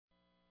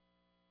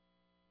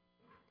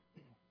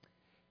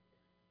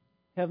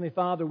Heavenly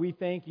Father, we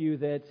thank you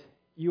that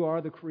you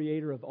are the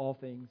creator of all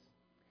things.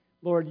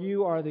 Lord,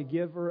 you are the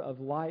giver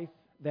of life,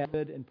 that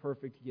good and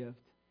perfect gift.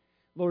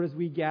 Lord, as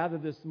we gather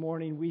this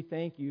morning, we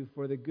thank you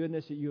for the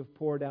goodness that you have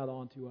poured out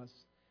onto us.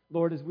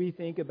 Lord, as we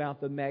think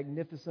about the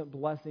magnificent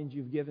blessings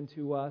you've given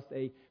to us,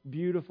 a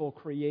beautiful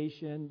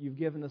creation, you've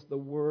given us the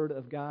Word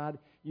of God,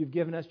 you've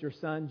given us your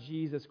Son,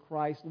 Jesus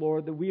Christ,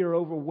 Lord, that we are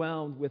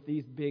overwhelmed with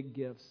these big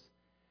gifts.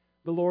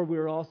 But Lord, we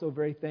are also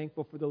very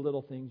thankful for the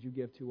little things you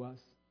give to us.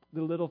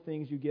 The little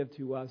things you give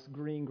to us,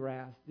 green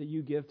grass, that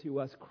you give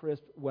to us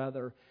crisp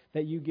weather,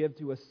 that you give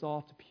to us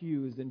soft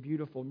pews and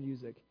beautiful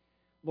music.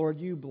 Lord,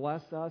 you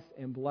bless us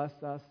and bless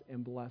us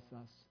and bless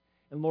us.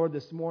 And Lord,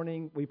 this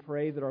morning we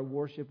pray that our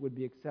worship would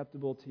be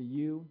acceptable to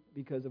you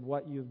because of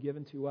what you have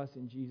given to us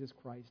in Jesus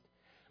Christ.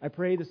 I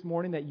pray this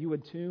morning that you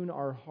would tune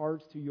our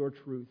hearts to your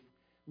truth.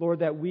 Lord,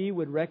 that we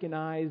would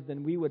recognize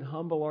and we would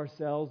humble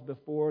ourselves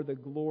before the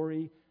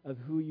glory of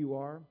who you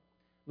are.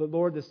 But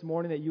Lord, this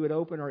morning that you would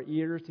open our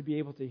ears to be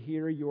able to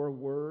hear your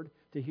word,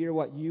 to hear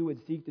what you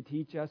would seek to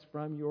teach us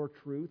from your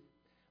truth.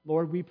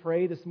 Lord, we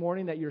pray this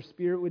morning that your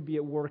Spirit would be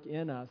at work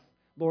in us.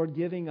 Lord,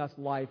 giving us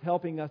life,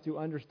 helping us to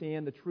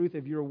understand the truth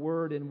of your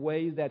word in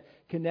ways that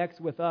connects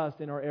with us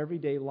in our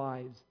everyday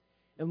lives.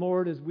 And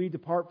Lord, as we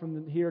depart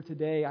from here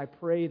today, I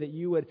pray that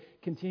you would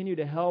continue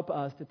to help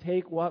us to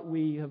take what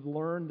we have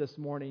learned this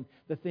morning,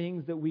 the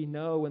things that we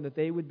know, and that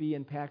they would be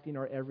impacting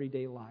our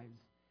everyday lives.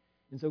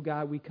 And so,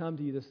 God, we come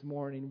to you this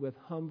morning with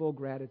humble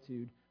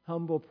gratitude,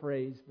 humble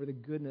praise for the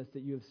goodness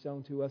that you have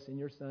shown to us in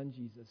your Son,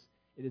 Jesus.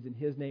 It is in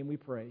his name we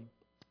pray.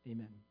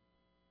 Amen.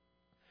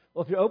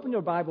 Well, if you open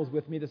your Bibles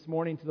with me this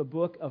morning to the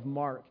book of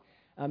Mark.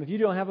 If you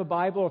don't have a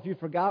Bible, if you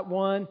forgot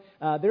one,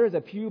 there is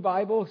a pew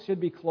Bible, should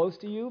be close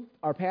to you.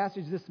 Our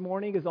passage this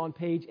morning is on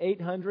page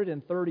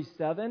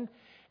 837.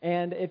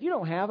 And if you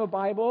don't have a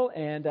Bible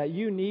and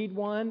you need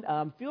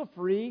one, feel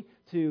free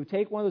to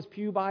take one of those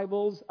pew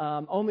Bibles.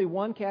 Only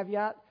one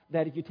caveat,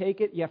 that if you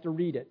take it, you have to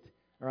read it.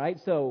 All right?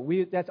 So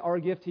that's our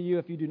gift to you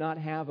if you do not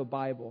have a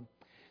Bible.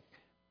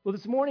 Well,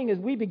 this morning as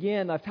we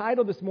begin, I've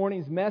titled this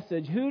morning's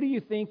message, Who Do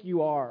You Think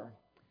You Are?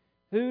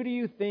 Who do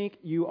you think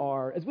you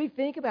are? As we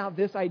think about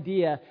this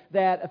idea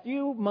that a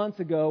few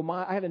months ago,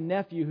 I have a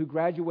nephew who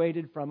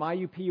graduated from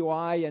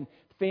IUPUI, and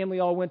the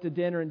family all went to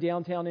dinner in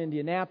downtown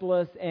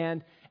Indianapolis.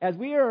 And as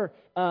we are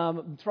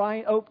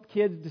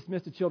kids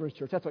dismissed to Children's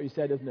Church. That's what you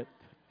said, isn't it?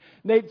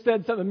 Nate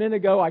said something a minute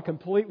ago. I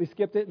completely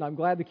skipped it, and I'm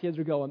glad the kids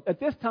are going. At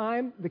this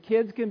time, the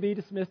kids can be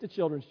dismissed to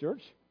Children's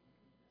Church.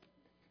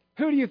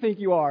 Who do you think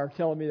you are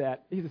telling me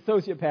that? He's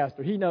associate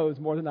pastor. He knows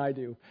more than I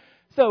do.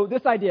 So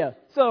this idea.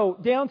 So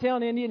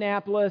downtown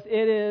Indianapolis,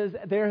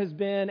 there has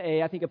been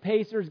I think a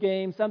Pacers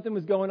game. Something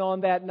was going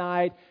on that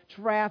night.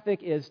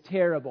 Traffic is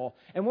terrible.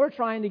 And we're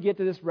trying to get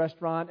to this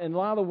restaurant and a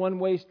lot of the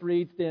one-way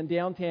streets in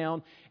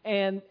downtown.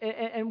 And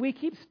we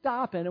keep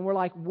stopping and we're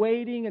like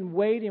waiting and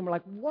waiting. We're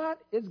like, what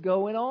is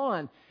going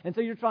on? And so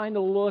you're trying to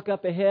look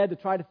up ahead to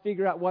try to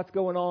figure out what's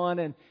going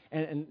on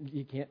and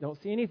you don't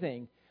see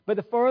anything. But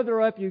the further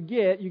up you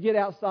get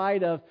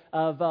outside of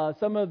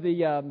some of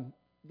the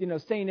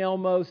St.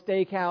 Elmo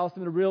Steakhouse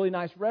and the really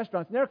nice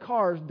restaurants, and there are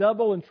cars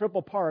double and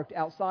triple parked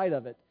outside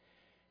of it.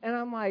 And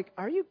I'm like,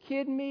 are you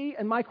kidding me?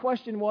 And my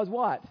question was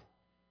what?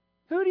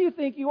 Who do you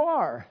think you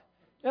are?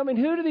 I mean,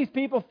 who do these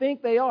people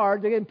think they are?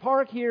 They can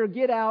park here,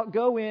 get out,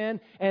 go in,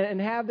 and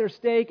have their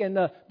steak, and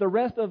the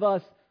rest of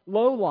us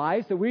low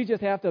life, so we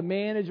just have to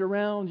manage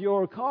around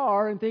your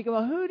car and think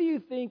about who do you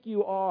think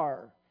you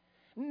are?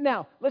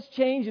 Now, let's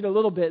change it a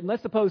little bit, and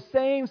let's suppose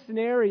same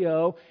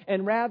scenario,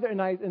 and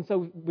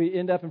so we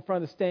end up in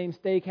front of the same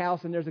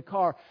steakhouse, and there's a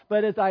car.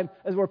 But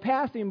as we're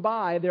passing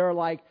by, there are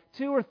like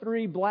 2 or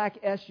 3 black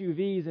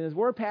SUVs, and as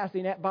we're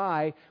passing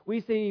by,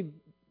 we see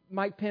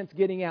Mike Pence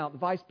getting out, the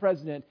vice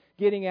president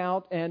getting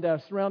out, and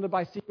surrounded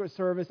by Secret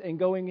Service and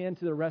going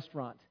into the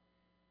restaurant.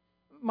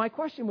 My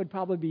question would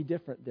probably be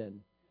different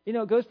then.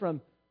 It goes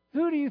from,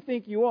 who do you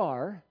think you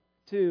are,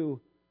 to,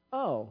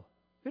 oh,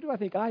 who do I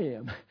think I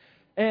am?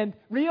 And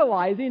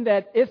realizing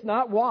that it's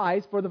not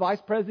wise for the Vice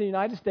President of the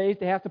United States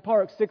to have to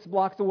park 6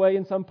 blocks away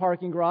in some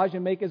parking garage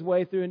and make his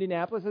way through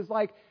Indianapolis. It's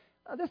like,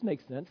 this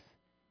makes sense.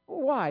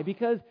 Why?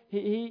 Because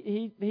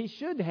he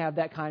should have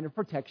that kind of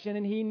protection,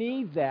 and he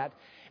needs that.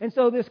 And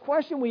so this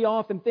question we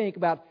often think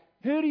about,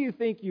 who do you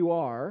think you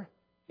are,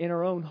 in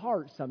our own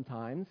hearts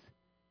sometimes,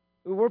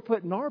 we're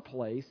put in our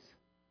place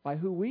by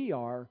who we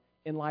are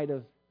in light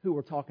of who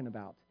we're talking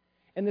about.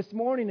 And this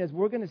morning, as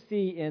we're going to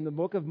see in the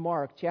book of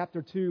Mark,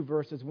 chapter 2,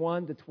 verses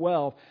 1 to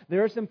 12,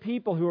 there are some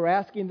people who are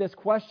asking this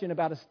question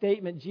about a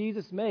statement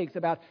Jesus makes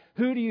about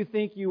who do you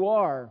think you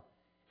are?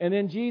 And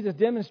then Jesus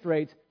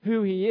demonstrates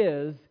who he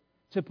is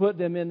to put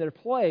them in their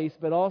place,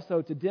 but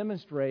also to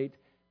demonstrate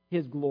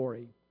his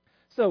glory.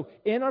 So,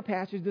 in our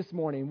passage this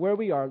morning, where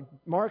we are,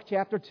 Mark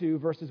chapter 2,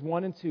 verses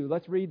 1 and 2,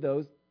 let's read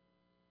those.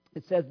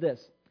 It says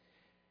this.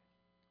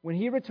 When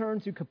he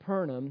returned to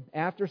Capernaum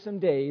after some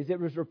days,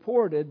 it was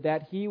reported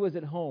that he was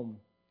at home.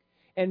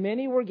 And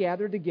many were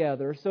gathered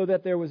together so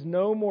that there was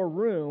no more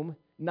room,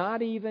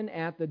 not even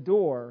at the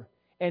door.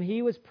 and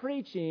he was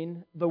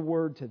preaching the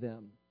word to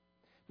them.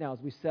 Now, as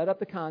we set up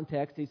the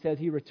context, he says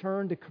he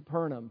returned to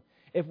Capernaum.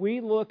 If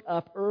we look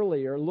up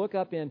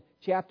in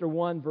chapter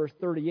 1, verse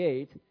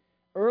 38,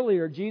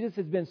 earlier, Jesus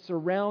has been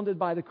surrounded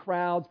by the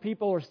crowds.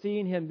 People are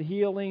seeing him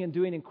healing and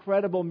doing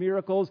incredible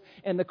miracles,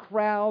 and the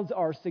crowds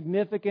are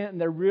significant,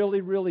 and they're really,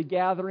 really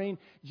gathering.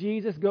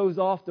 Jesus goes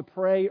off to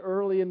pray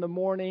early in the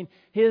morning.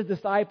 His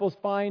disciples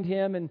find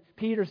him, and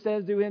Peter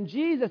says to him,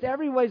 "Jesus,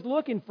 everybody's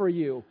looking for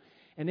you."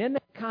 And in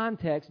that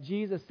context,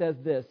 Jesus says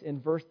this in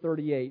verse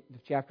 38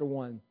 of chapter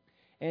 1.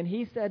 And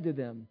he said to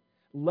them,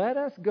 "Let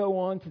us go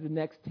on to the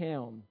next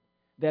town,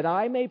 that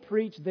I may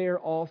preach there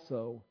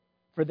also,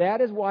 for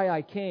that is why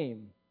I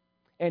came."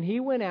 And he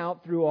went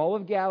out through all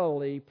of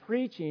Galilee,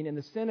 preaching in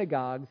the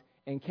synagogues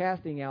and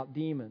casting out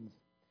demons.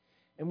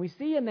 And we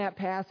see in that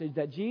passage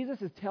that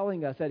Jesus is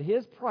telling us that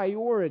his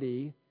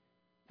priority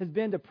has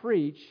been to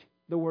preach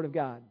the Word of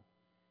God.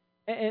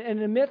 And in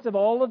the midst of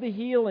all of the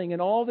healing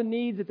and all the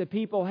needs that the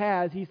people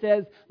has, he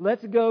says,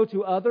 let's go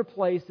to other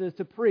places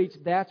to preach.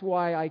 That's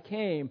why I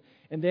came.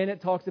 And then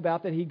it talks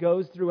about that he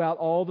goes throughout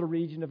all the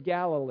region of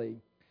Galilee.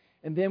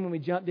 And then when we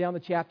jump down to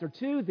chapter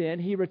 2, then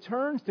he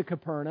returns to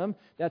Capernaum.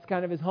 That's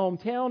kind of his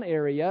hometown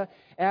area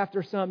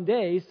after some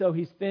days. So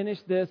he's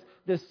finished this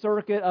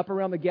circuit up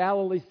around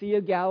the Sea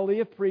of Galilee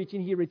of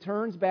preaching. He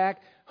returns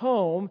back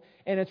home,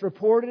 and it's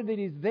reported that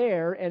he's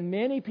there, and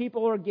many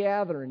people are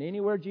gathering.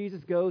 Anywhere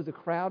Jesus goes, a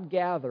crowd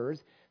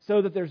gathers,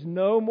 so that there's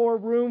no more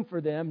room for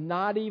them,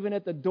 not even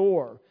at the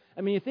door.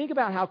 I mean, you think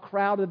about how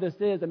crowded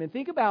this is. I mean,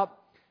 think about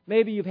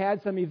maybe you've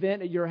had some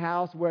event at your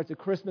house where it's a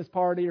Christmas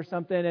party or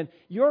something, and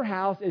your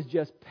house is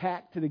just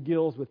packed to the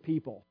gills with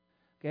people.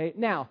 Okay?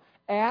 Now,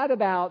 add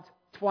about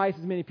twice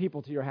as many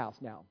people to your house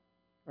now.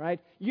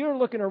 Right? You're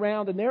looking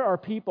around, and there are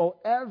people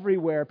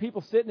everywhere.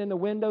 People sitting in the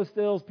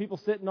windowsills, people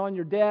sitting on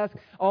your desk,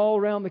 all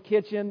around the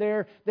kitchen.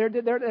 They're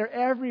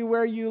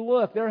everywhere you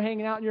look. They're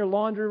hanging out in your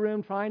laundry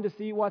room trying to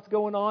see what's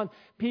going on.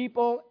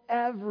 People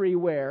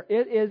everywhere.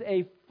 It is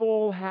a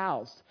full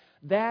house.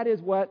 That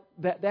is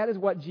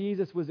what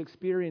Jesus was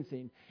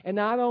experiencing. And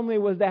not only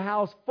was the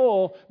house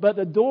full, but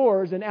the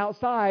doors and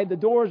outside, the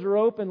doors are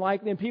open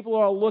and people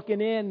are all looking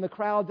in, and the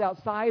crowd's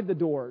outside the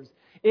doors.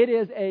 It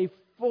is a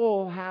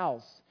full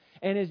house.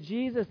 And as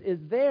Jesus is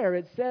there,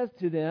 it says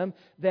to them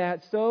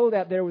that so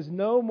that there was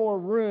no more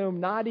room,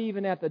 not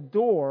even at the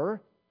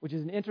door, which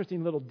is an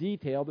interesting little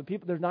detail, but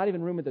there's not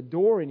even room at the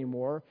door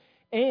anymore.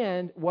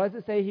 And what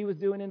does it say he was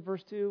doing in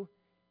verse 2?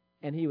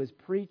 And he was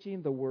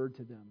preaching the word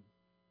to them.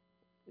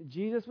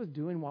 Jesus was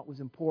doing what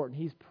was important.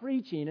 He's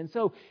preaching. And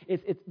so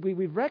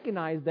we've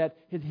recognized that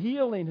his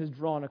healing has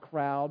drawn a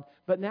crowd,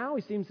 but now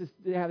he seems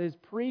to have his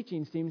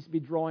preaching seems to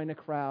be drawing a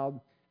crowd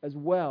as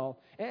well.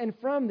 And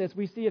from this,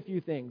 we see a few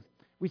things.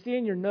 We see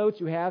in your notes,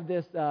 you have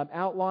this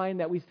outline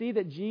that we see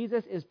that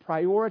Jesus is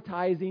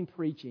prioritizing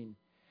preaching.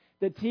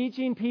 That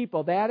teaching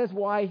people, that is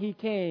why he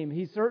came.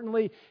 He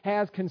certainly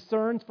has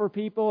concerns for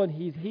people and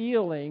he's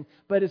healing,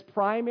 but his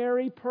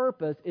primary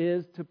purpose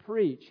is to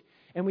preach.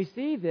 And we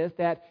see this,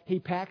 that he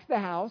packs the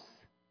house,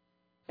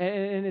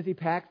 and as he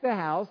packs the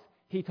house,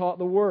 he taught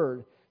the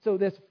word. So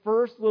this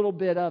first little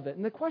bit of it.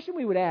 And the question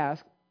we would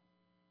ask,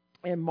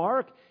 and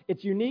Mark,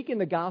 it's unique in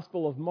the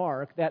Gospel of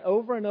Mark that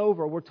over and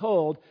over we're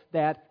told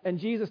that, and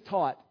Jesus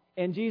taught,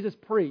 and Jesus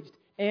preached,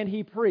 and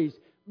he preached,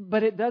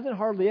 but it doesn't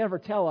hardly ever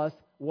tell us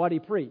what he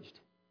preached.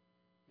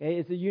 Okay?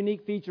 It's a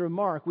unique feature of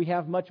Mark. We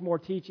have much more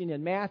teaching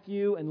in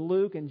Matthew and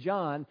Luke and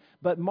John,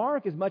 but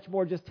Mark is much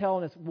more just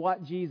telling us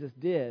what Jesus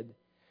did.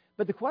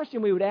 But the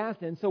question we would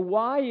ask then, so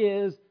why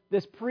is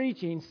this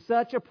preaching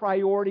such a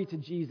priority to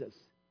Jesus?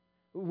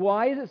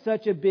 Why is it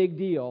such a big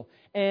deal?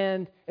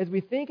 And as we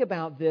think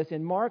about this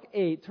in Mark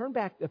 8, turn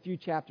back a few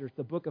chapters,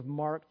 the book of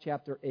Mark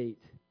chapter 8.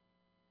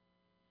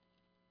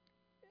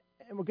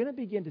 And we're going to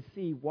begin to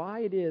see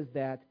why it is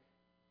that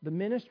the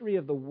ministry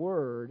of the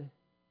Word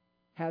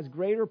has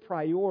greater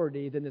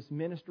priority than this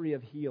ministry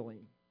of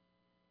healing.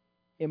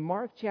 In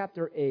Mark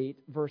chapter 8,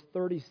 verse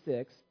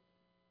 36,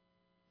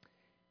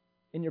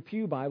 in your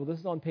pew Bible, this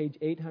is on page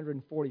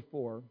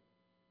 844,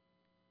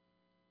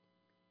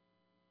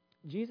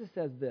 Jesus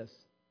says this.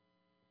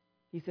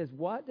 He says,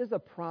 "What does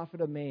it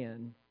profit a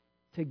man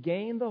to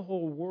gain the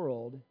whole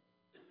world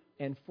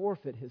and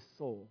forfeit his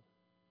soul?"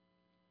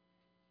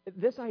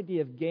 This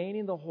idea of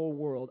gaining the whole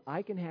world,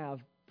 I can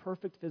have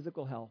perfect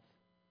physical health,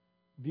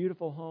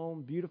 beautiful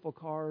home, beautiful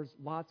cars,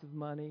 lots of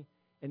money.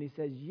 And he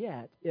says,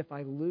 yet, if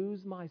I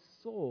lose my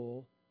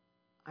soul,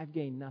 I've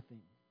gained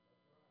nothing.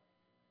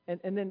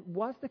 And then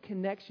what's the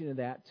connection of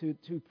that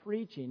to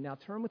preaching? Now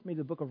turn with me to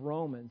the book of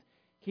Romans.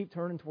 Keep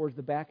turning towards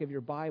the back of your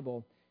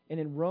Bible. And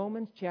in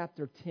Romans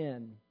chapter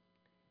 10,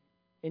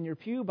 in your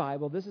pew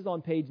Bible, this is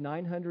on page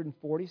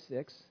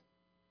 946,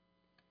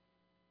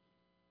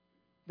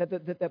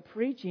 that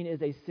preaching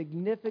is a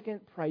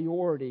significant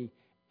priority.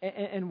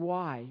 And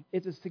why?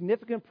 It's a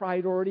significant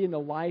priority in the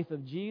life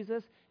of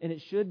Jesus, and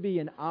it should be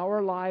in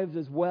our lives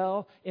as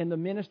well. In the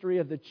ministry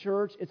of the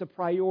church, it's a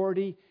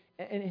priority.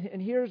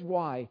 And here's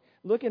why.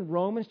 Look in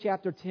Romans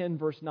chapter 10,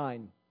 verse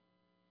 9.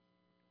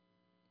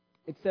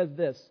 It says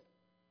this,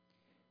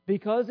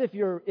 Because if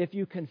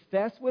you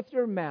confess with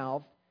your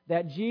mouth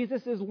that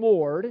Jesus is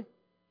Lord,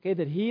 okay,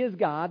 that He is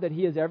God, that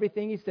He is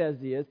everything He says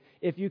He is,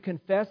 if you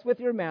confess with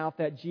your mouth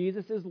that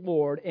Jesus is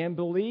Lord and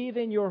believe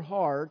in your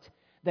heart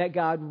that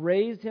God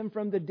raised Him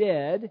from the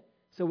dead,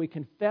 so we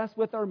confess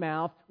with our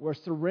mouth, we're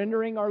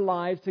surrendering our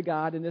lives to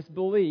God in this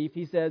belief,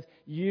 He says,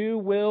 you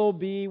will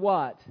be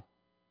what?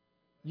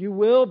 You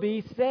will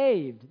be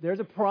saved. There's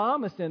a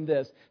promise in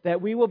this,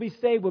 that we will be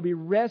saved, we'll be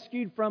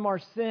rescued from our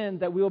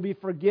sins, that we will be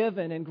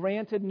forgiven and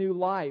granted new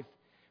life.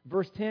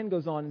 Verse 10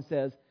 goes on and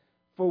says,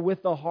 for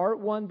with the heart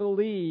one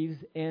believes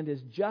and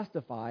is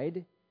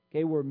justified,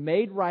 okay, we're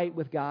made right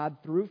with God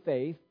through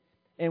faith,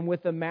 and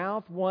with the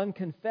mouth one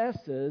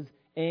confesses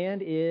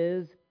and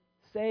is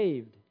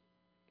saved.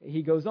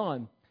 He goes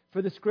on,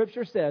 for the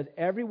Scripture says,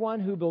 everyone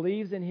who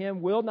believes in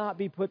Him will not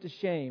be put to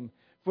shame,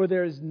 for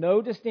there is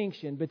no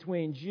distinction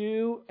between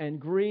Jew and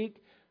Greek,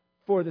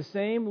 for the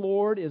same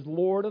Lord is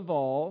Lord of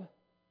all,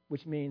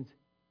 which means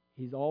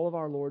He's all of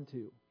our Lord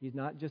too. He's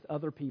not just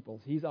other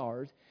people's, He's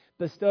ours,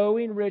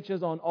 bestowing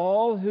riches on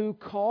all who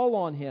call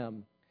on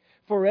Him.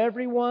 For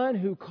everyone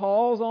who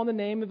calls on the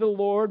name of the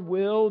Lord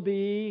will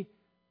be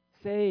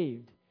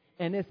saved.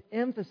 And this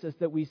emphasis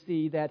that we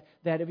see that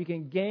if we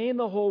can gain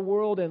the whole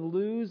world and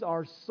lose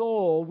our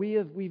soul,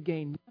 we've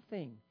gained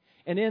nothing.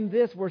 And in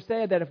this, we're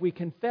saying that if we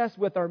confess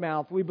with our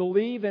mouth, we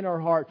believe in our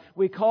heart,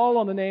 we call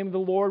on the name of the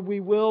Lord, we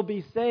will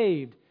be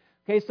saved.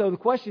 Okay, so the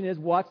question is,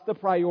 what's the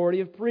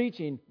priority of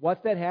preaching?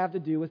 What's that have to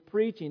do with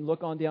preaching?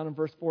 Look on down in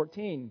verse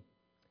 14.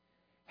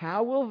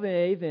 How will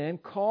they then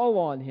call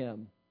on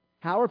Him?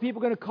 How are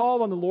people going to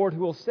call on the Lord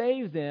who will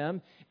save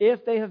them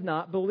if they have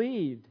not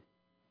believed?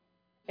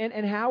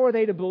 And how are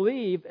they to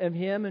believe of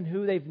Him and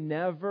who they've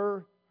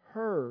never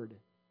heard?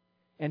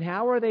 And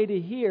how are they to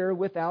hear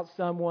without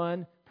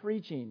someone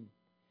preaching?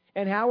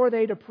 And how are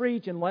they to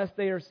preach unless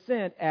they are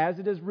sent? As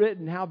it is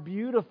written, how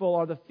beautiful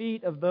are the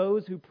feet of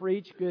those who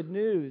preach good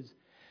news.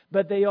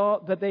 But they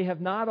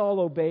have not all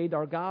obeyed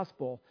our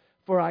gospel.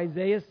 For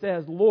Isaiah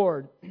says,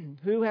 Lord,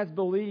 who has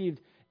believed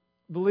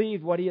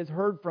what he has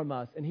heard from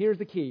us? And here's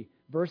the key,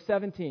 verse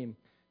 17.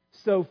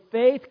 So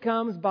faith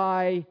comes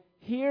by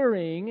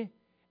hearing,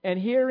 and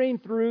hearing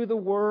through the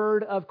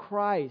word of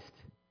Christ.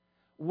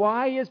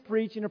 Why is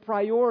preaching a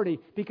priority?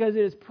 Because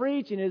it is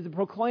preaching, it is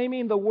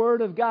proclaiming the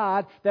Word of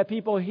God, that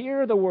people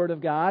hear the Word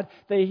of God.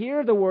 They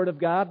hear the Word of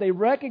God. They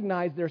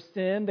recognize their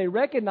sin. They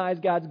recognize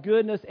God's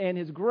goodness and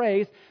His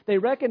grace. They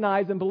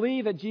recognize and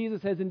believe that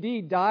Jesus has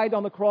indeed died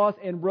on the cross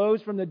and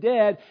rose from the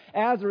dead.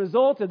 As a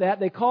result of that,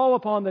 they call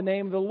upon the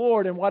name of the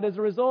Lord. And what is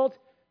the result?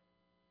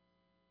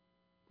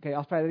 Okay,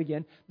 I'll try that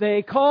again.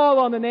 They call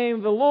on the name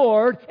of the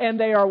Lord, and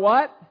they are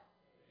what?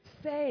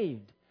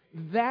 Saved.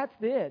 That's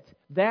it.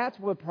 That's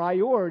the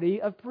priority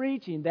of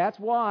preaching. That's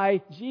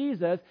why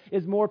Jesus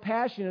is more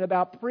passionate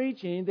about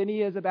preaching than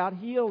He is about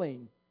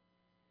healing.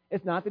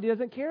 It's not that He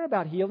doesn't care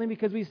about healing,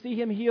 because we see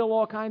Him heal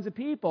all kinds of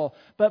people.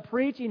 But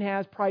preaching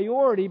has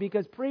priority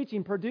because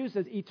preaching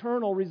produces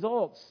eternal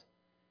results.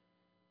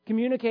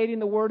 Communicating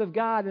the Word of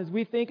God. As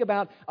we think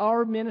about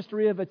our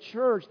ministry of a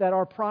church, that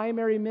our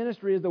primary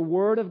ministry is the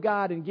Word of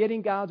God and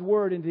getting God's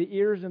Word into the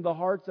ears and the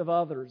hearts of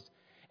others.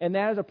 And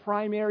that is a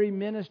primary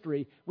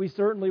ministry. We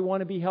certainly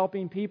want to be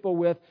helping people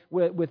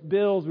with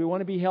bills. We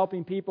want to be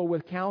helping people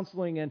with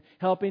counseling and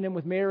helping them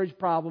with marriage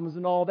problems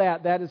and all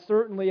that. That is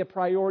certainly a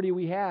priority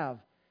we have.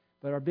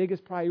 But our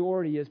biggest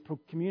priority is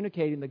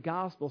communicating the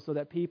gospel so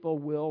that people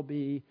will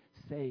be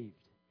saved.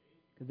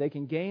 Because they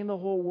can gain the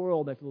whole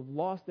world. If they've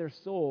lost their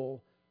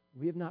soul,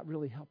 we have not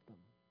really helped them.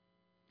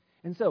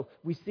 And so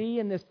we see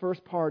in this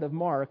first part of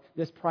Mark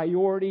this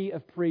priority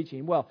of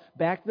preaching. Well,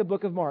 back to the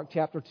book of Mark,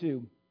 chapter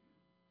 2.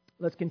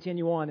 Let's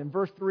continue on. In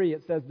verse 3,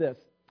 it says this.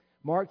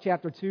 Mark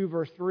chapter 2,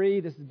 verse 3.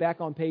 This is back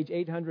on page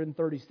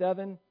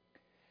 837.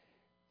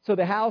 So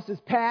the house is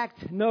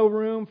packed, no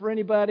room for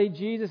anybody.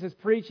 Jesus is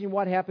preaching.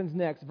 What happens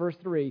next? Verse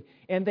 3.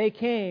 And they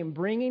came,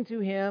 bringing to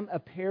Him a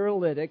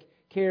paralytic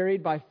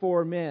carried by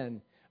 4 men.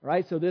 All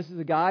right, so this is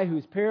a guy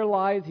who's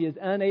paralyzed. He is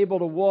unable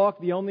to walk.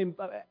 The only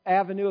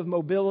avenue of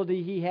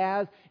mobility he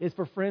has is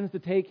for friends to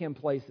take him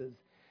places.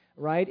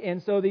 Right?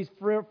 And so these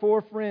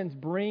 4 friends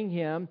bring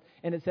him,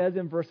 and it says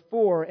in verse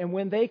 4, and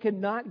when they could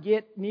not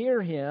get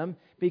near him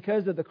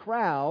because of the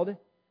crowd,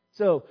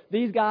 so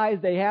these guys,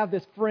 they have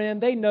this friend,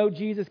 they know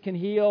Jesus can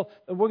heal.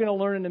 We're going to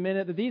learn in a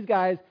minute that these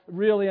guys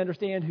really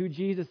understand who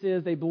Jesus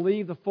is. They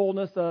believe the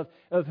fullness of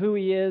who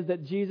He is,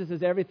 that Jesus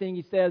is everything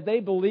He says.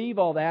 They believe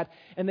all that,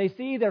 and they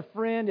see their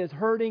friend is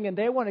hurting, and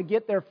they want to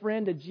get their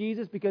friend to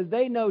Jesus because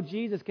they know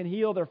Jesus can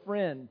heal their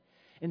friend.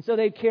 And so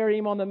they carry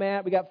him on the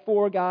mat. We got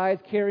 4 guys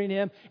carrying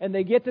him. And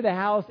they get to the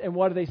house, and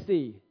what do they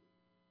see?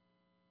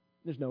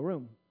 There's no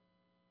room.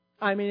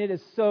 I mean, it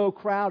is so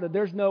crowded.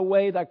 There's no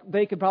way that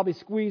they could probably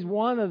squeeze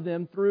one of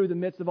them through the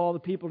midst of all the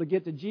people to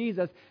get to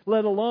Jesus,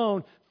 let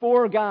alone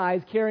 4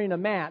 guys carrying a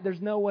mat.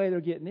 There's no way they're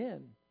getting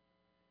in.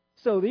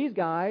 So these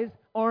guys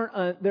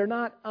they're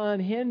not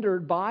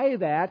unhindered by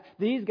that.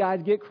 These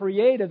guys get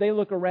creative. They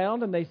look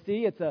around and they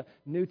see it's a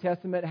New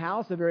Testament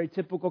house, a very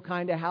typical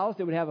kind of house.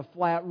 It would have a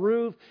flat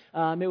roof.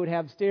 It would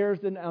have stairs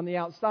on the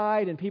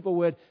outside, and people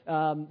would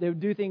they would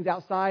do things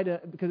outside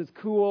because it's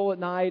cool at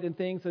night and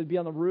things, so it'd be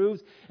on the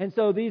roofs. And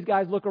so these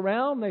guys look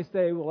around and they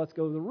say, well, let's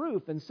go to the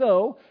roof. And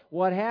so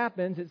what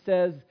happens, it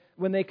says,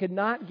 when they could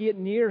not get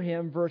near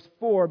him, verse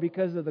 4,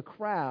 because of the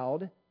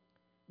crowd,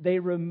 they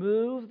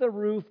removed the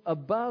roof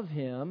above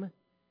him,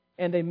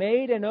 and they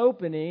made an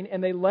opening,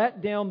 and they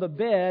let down the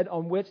bed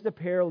on which the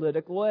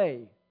paralytic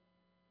lay.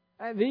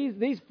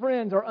 These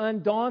friends are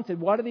undaunted.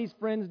 What do these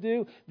friends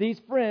do? These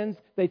friends,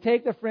 they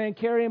take the friend,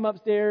 carry him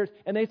upstairs,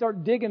 and they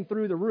start digging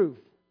through the roof.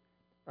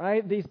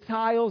 Right? These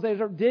tiles, they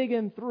start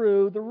digging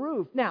through the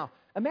roof. Now,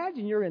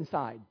 imagine you're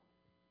inside.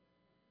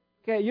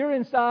 Okay, you're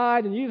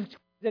inside, and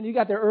you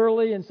got there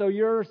early, and so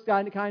you're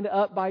kind of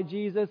up by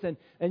Jesus,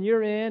 and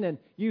you're in, and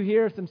you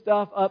hear some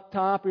stuff up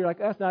top. You're like,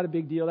 that's not a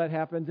big deal. That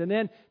happens. And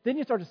then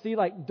you start to see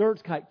like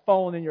dirt's kind of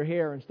falling in your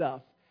hair and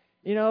stuff.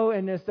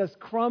 And it's just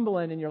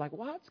crumbling, and you're like,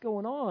 what's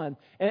going on?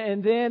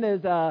 And then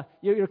as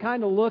you're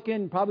kind of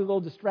looking, probably a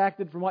little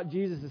distracted from what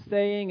Jesus is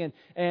saying,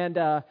 and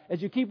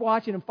as you keep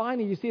watching, and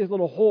finally you see this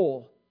little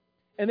hole.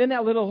 And then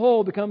that little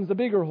hole becomes a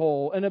bigger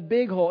hole, and a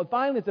big hole. And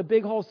finally it's a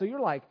big hole, so you're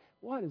like,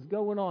 what is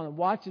going on? And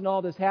watching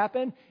all this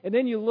happen, and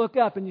then you look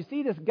up, and you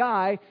see this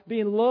guy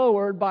being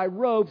lowered by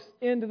ropes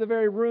into the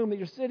very room that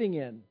you're sitting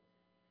in.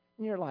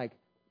 And you're like,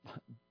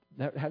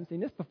 I haven't seen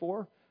this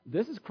before.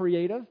 This is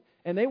creative.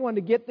 And they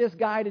wanted to get this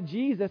guy to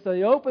Jesus, so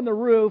they open the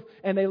roof,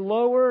 and they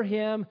lower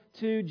him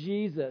to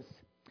Jesus.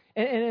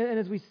 And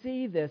as we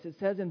see this, it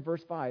says in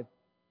verse 5,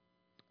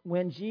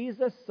 when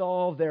Jesus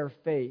saw their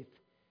faith,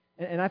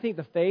 and I think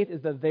the faith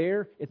is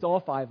it's all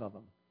five of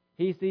them.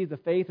 He sees the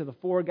faith of the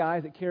four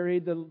guys that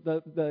carried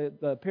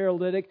the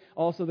paralytic,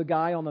 also the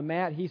guy on the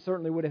mat. He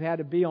certainly would have had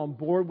to be on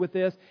board with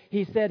this.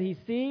 He said he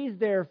sees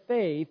their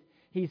faith.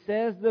 He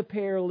says to the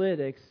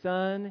paralytic,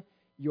 son,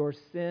 your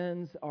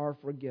sins are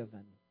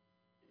forgiven.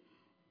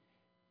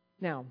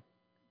 Now,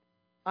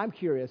 I'm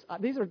curious.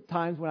 These are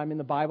times when I'm in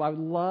the Bible, I would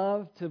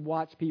love to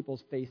watch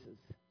people's faces.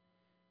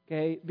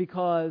 Okay?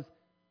 Because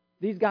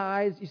these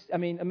guys,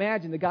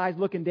 imagine the guy's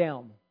looking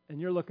down. And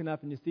you're looking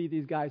up and you see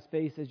these guys'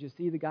 faces. You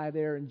see the guy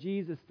there, and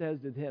Jesus says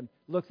to him,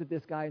 looks at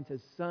this guy and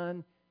says,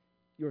 son,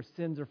 your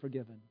sins are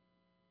forgiven.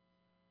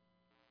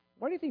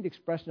 What do you think the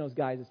expression of those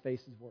guys'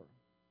 faces were?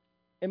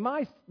 In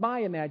my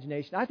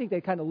imagination, I think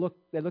they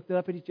looked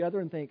up at each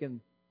other and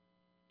thinking,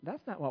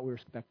 that's not what we were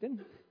expecting.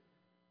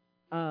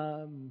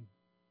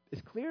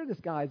 It's clear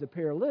this guy's a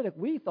paralytic.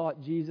 We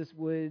thought Jesus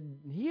would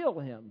heal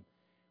him.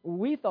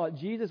 We thought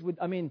Jesus would,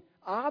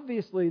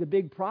 obviously the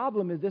big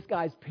problem is this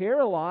guy's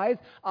paralyzed.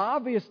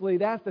 Obviously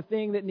that's the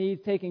thing that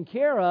needs taken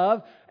care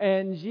of.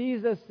 And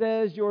Jesus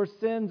says your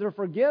sins are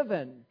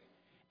forgiven.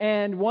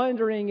 And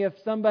wondering if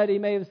somebody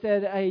may have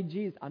said, hey,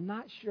 Jesus, I'm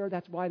not sure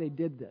that's why they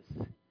did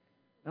this.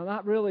 I'm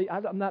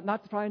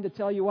not trying to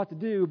tell you what to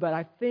do, but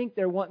I think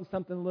they're wanting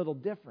something a little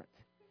different.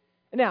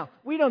 Now,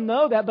 we don't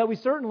know that, but we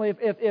certainly,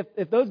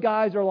 if those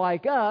guys are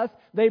like us,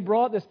 they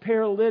brought this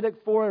paralytic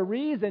for a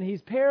reason.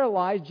 He's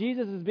paralyzed.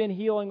 Jesus has been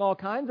healing all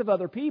kinds of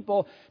other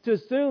people, to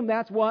assume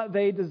that's what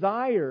they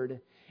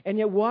desired. And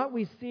yet what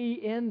we see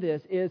in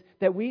this is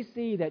that we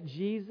see that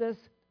Jesus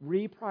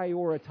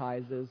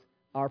reprioritizes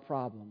our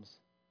problems.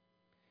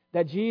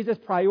 That Jesus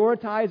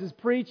prioritizes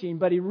preaching,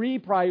 but He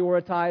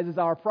reprioritizes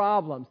our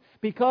problems.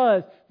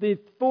 Because the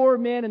four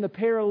men and the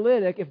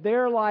paralytic, if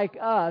they're like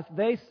us,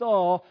 they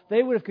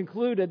would have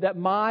concluded that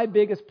my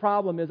biggest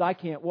problem is I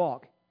can't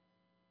walk.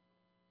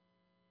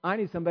 I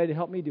need somebody to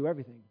help me do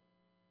everything.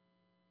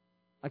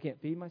 I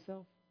can't feed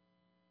myself.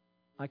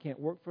 I can't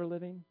work for a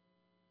living.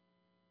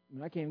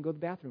 I can't even go to the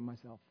bathroom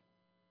myself.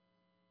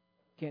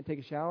 Can't take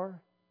a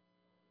shower.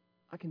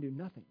 I can do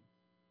nothing.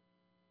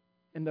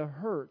 And the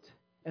hurt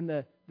and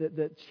the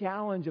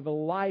challenge of a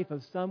life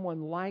of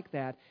someone like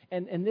that.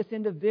 And this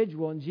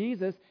individual, and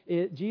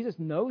Jesus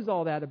knows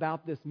all that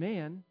about this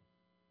man.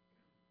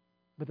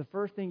 But the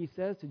first thing He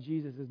says to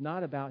Jesus is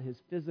not about his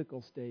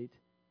physical state,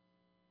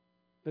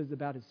 but it's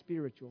about his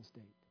spiritual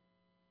state.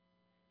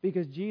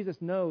 Because Jesus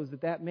knows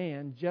that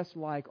man, just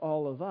like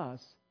all of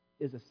us,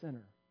 is a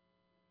sinner.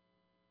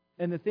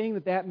 And the thing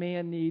that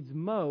man needs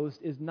most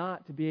is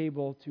not to be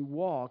able to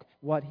walk.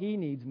 What he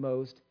needs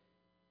most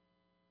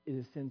is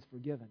his sins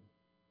forgiven.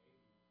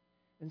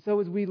 And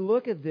so as we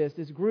look at this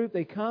group,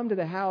 they come to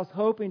the house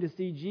hoping to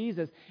see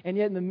Jesus. And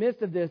yet in the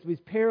midst of this, these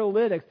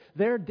paralytics,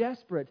 they're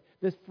desperate.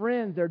 These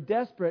friends, they're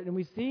desperate. And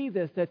we see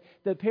this, that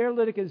the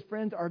paralytic and his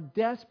friends are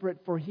desperate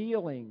for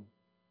healing.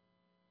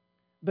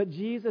 But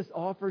Jesus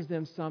offers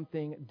them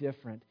something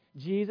different.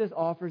 Jesus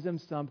offers them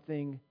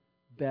something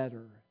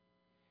better.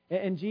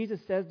 And Jesus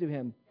says to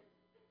him,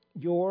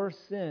 your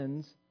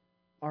sins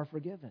are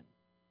forgiven.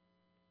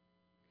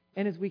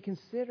 And as we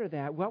consider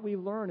that, what we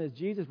learn is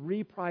Jesus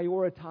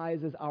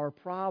reprioritizes our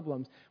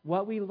problems.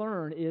 What we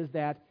learn is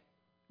that,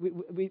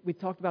 we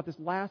talked about this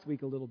last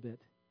week a little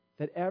bit,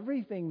 that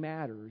everything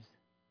matters,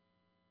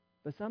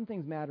 but some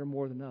things matter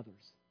more than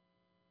others.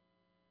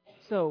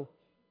 So,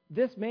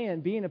 this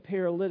man being a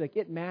paralytic,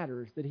 it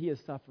matters that he is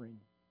suffering.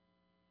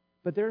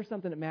 But there is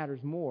something that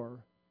matters more,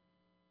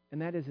 and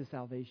that is his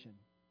salvation.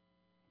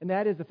 And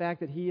that is the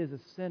fact that he is a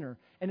sinner.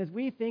 And as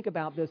we think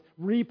about this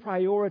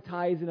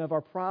reprioritizing of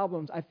our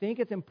problems, I think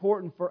it's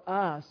important for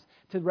us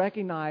to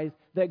recognize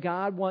that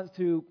God wants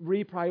to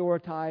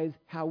reprioritize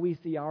how we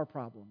see our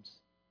problems.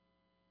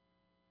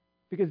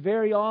 Because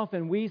very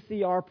often we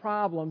see our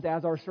problems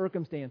as our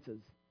circumstances.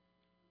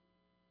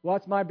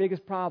 What's my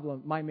biggest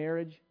problem? My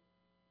marriage,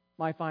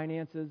 my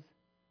finances,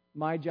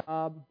 my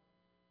job,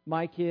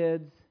 my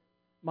kids,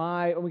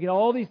 we get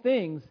all these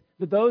things,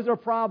 that those are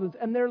problems,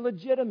 and they're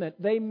legitimate.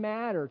 They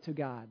matter to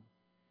God.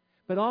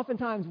 But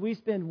oftentimes we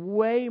spend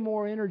way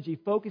more energy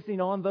focusing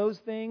on those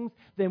things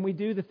than we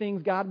do the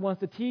things God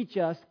wants to teach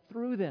us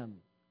through them.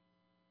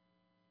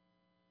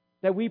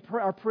 That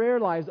our prayer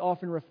lives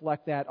often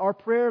reflect that. Our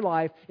prayer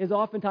life is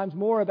oftentimes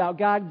more about,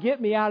 God, get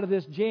me out of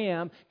this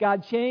jam.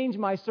 God, change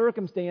my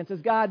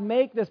circumstances. God,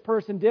 make this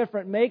person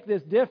different. Make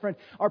this different.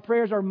 Our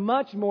prayers are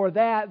much more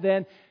that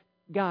than,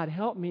 God,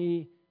 help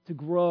me to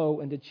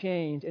grow and to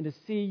change and to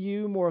see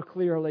you more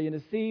clearly and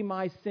to see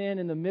my sin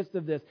in the midst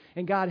of this.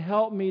 And God,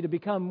 help me to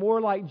become more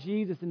like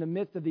Jesus in the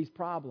midst of these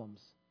problems.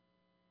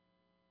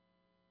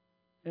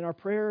 And our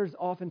prayers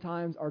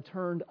oftentimes are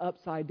turned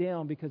upside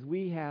down because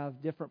we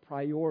have different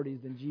priorities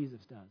than Jesus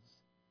does.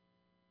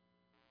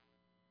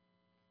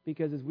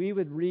 Because as we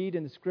would read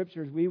in the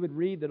Scriptures, we would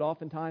read that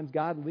oftentimes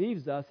God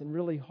leaves us in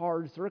really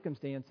hard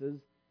circumstances,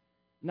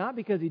 not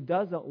because He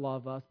doesn't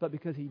love us, but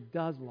because He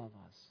does love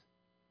us.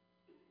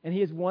 And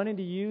He is wanting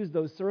to use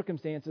those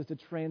circumstances to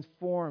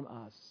transform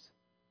us.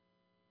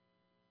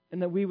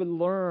 And that we would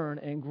learn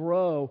and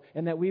grow,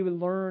 and that we would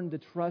learn to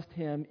trust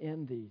Him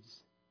in these.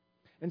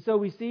 And so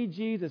we see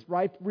Jesus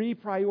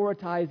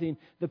reprioritizing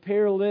the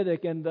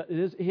paralytic and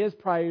his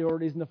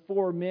priorities and the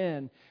four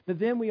men. But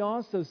then we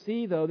also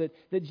see, though,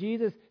 that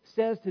Jesus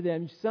says to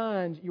them,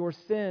 sons, your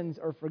sins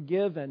are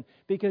forgiven.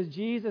 Because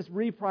Jesus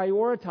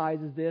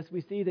reprioritizes this,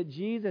 we see that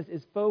Jesus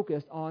is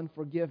focused on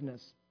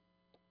forgiveness.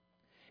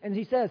 And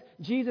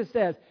Jesus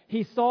says,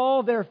 He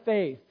saw their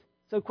faith.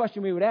 So the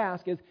question we would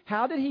ask is,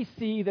 how did He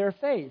see their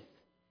faith?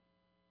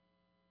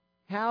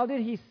 How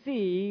did He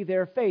see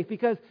their faith?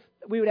 Because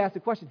we would ask the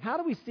question, how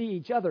do we see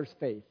each other's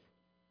faith?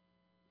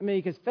 I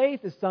mean, because faith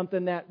is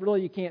something that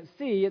really you can't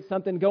see. It's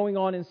something going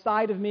on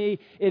inside of me.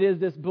 It is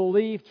this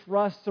belief,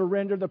 trust,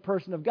 surrender to the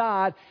person of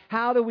God.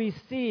 How do we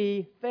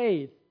see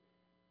faith?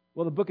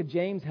 Well, the book of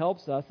James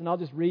helps us, and I'll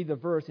just read the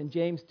verse in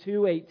James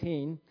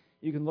 2:18.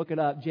 You can look it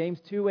up. James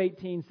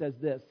 2:18 says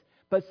this,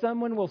 but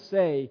someone will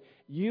say,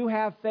 you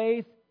have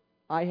faith,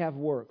 I have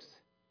works.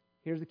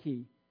 Here's the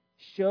key.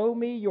 Show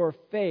me your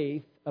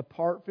faith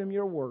apart from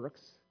your works,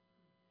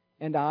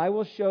 and I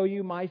will show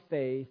you my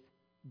faith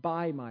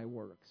by my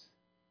works.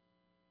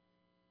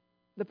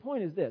 The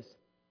point is this.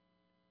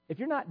 If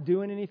you're not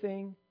doing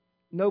anything,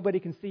 nobody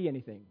can see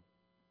anything.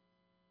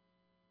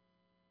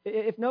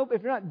 If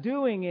you're not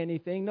doing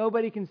anything,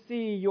 nobody can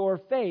see your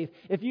faith.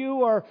 If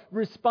you are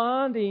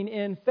responding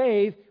in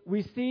faith,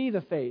 we see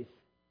the faith.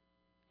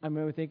 I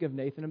mean, we think of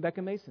Nathan and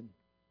Becca Mason.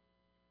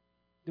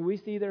 Do we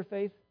see their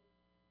faith?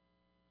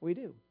 We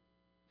do.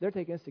 They're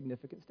taking a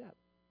significant step.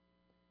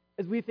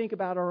 As we think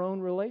about our own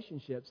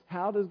relationships,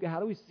 how do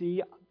we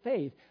see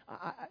faith?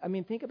 I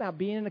mean, think about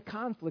being in a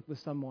conflict with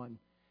someone.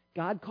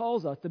 God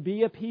calls us to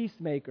be a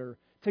peacemaker,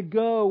 to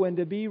go and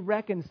to be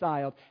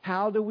reconciled.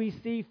 How do we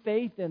see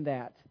faith in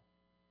that?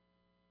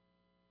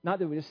 Not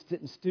that we just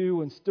sit and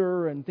stew and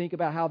stir and think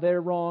about how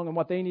they're wrong and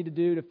what they need to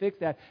do to fix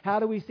that.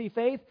 How do we see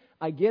faith?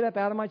 I get up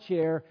out of my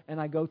chair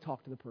and I go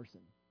talk to the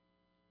person.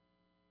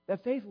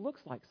 That faith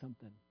looks like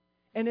something.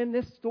 And in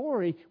this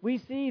story, we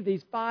see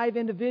these 5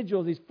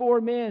 individuals, these 4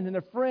 men and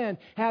a friend,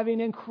 having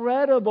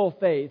incredible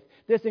faith.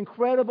 This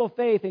incredible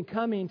faith in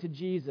coming to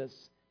Jesus.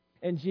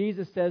 And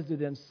Jesus says to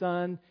them,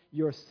 son,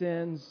 your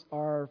sins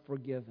are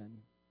forgiven.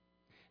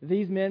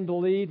 These men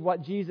believed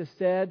what Jesus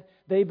said.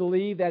 They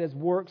believed that His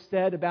work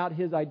said about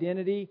His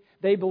identity.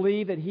 They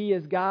believe that He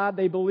is God.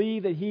 They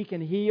believe that He can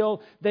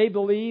heal. They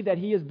believe that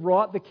He has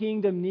brought the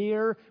kingdom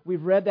near.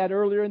 We've read that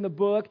earlier in the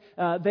book.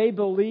 They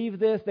believe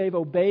this. They've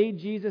obeyed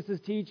Jesus'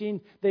 teaching.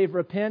 They've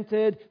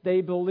repented.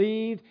 They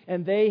believed.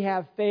 And they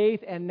have faith.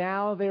 And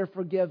now they're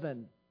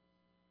forgiven.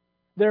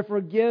 They're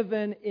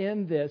forgiven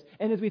in this.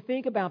 And as we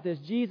think about this,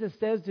 Jesus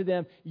says to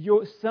them,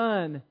 your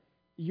son,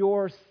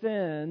 your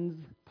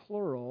sins,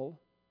 plural,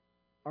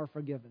 are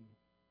forgiven.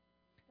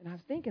 And I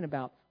was thinking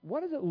about,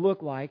 what does it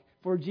look like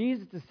for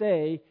Jesus to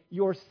say,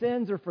 your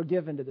sins are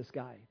forgiven to this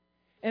guy?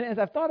 And as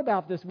I've thought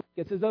about this week,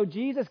 it's as though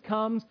Jesus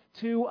comes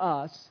to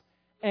us,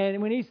 and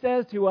when He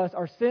says to us,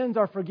 our sins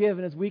are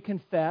forgiven as we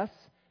confess,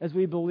 as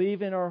we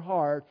believe in our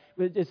heart,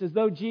 it's as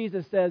though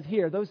Jesus says,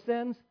 here, those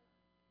sins,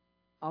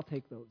 I'll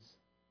take those.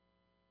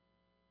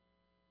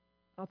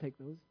 I'll take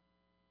those.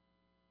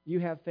 You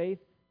have faith,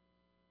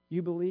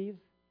 you believe,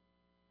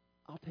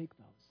 I'll take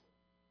those.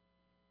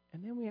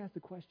 And then we ask the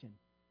question,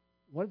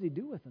 what does He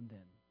do with them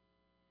then?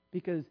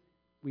 Because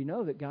we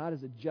know that God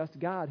is a just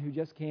God who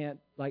just can't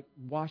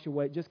wash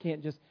away, just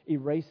can't just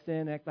erase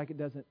sin, act like it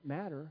doesn't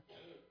matter.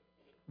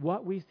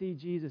 What we see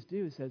Jesus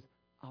do is says,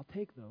 I'll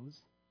take those.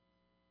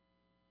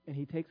 And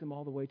He takes them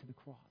all the way to the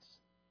cross.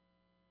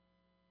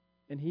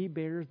 And He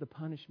bears the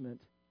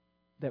punishment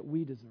that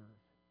we deserve.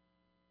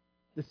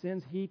 The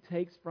sins He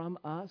takes from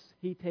us,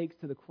 He takes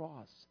to the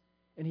cross.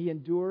 And He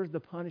endures the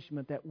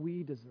punishment that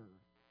we deserve,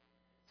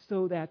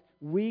 so that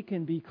we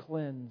can be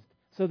cleansed,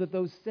 so that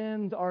those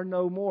sins are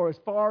no more. As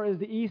far as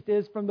the east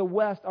is from the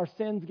west, our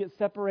sins get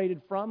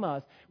separated from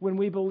us when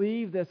we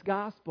believe this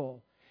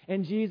gospel.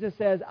 And Jesus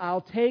says,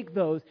 I'll take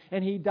those.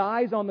 And He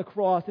dies on the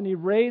cross, and He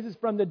raises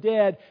from the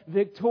dead,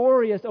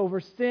 victorious over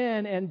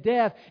sin and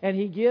death. And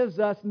He gives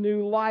us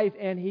new life,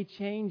 and He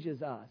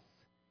changes us.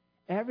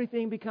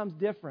 Everything becomes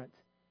different.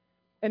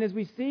 And as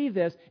we see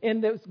this,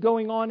 and what's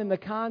going on in the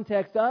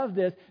context of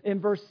this, in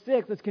verse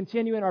 6, let's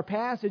continue in our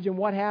passage, and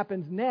what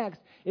happens next,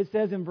 it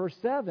says in verse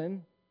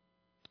 7,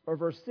 or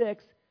verse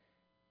 6,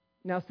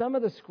 now some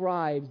of the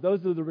scribes,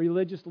 those are the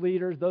religious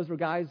leaders, those were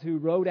guys who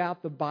wrote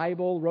out the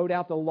Bible, wrote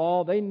out the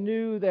law, they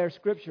knew their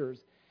scriptures.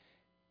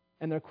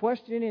 And they're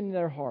questioning in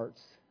their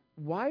hearts,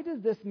 why does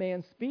this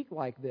man speak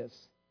like this?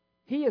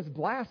 He is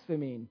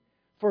blaspheming,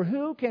 for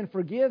who can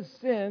forgive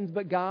sins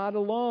but God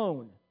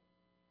alone?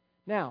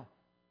 Now,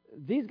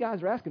 these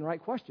guys are asking the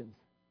right questions.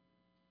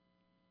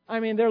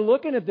 I mean, they're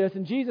looking at this,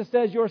 and Jesus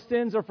says your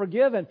sins are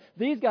forgiven.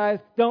 These guys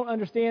don't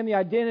understand the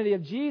identity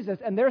of Jesus,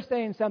 and they're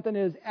saying something that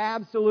is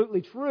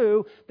absolutely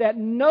true, that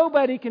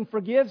nobody can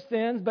forgive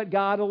sins but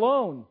God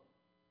alone.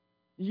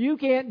 You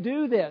can't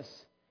do this.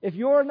 If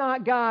you're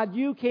not God,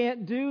 you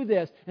can't do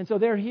this. And so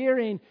they're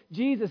hearing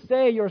Jesus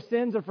say your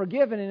sins are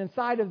forgiven, and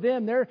inside of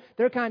them,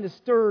 they're kind of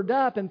stirred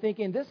up and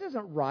thinking, this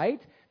isn't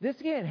right. This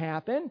can't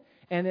happen.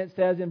 And it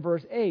says in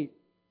verse 8,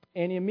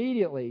 and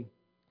immediately,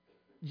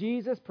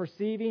 Jesus,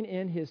 perceiving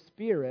in His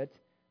spirit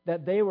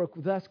that they were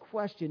thus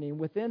questioning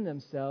within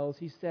themselves,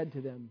 He said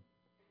to them,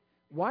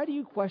 why do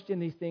you question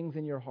these things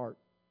in your heart?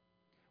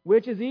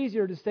 Which is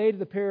easier to say to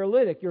the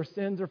paralytic, your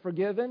sins are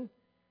forgiven,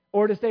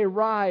 or to say,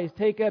 rise,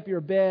 take up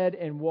your bed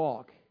and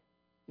walk?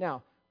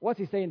 Now, what's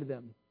He saying to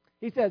them?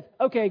 He says,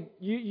 okay,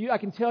 I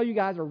can tell you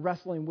guys are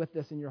wrestling with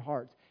this in your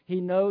hearts. He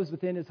knows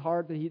within His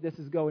heart that this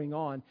is going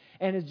on.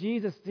 And as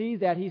Jesus sees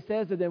that, He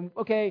says to them,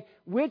 okay,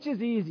 which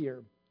is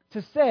easier?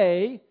 To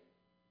say,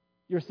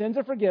 your sins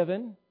are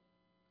forgiven,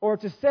 or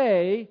to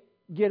say,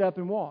 get up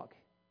and walk?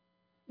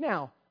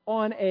 Now,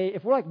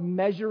 if we're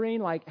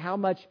measuring how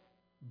much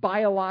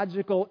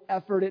biological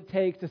effort it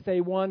takes to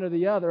say one or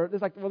the other,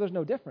 there's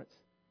no difference.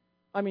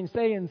 I mean,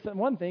 saying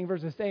one thing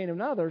versus saying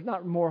another is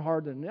not more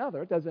hard than the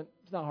other.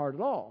 It's not hard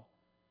at all.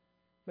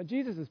 But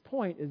Jesus'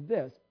 point is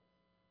this.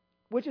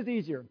 Which is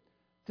easier,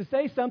 to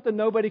say something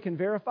nobody can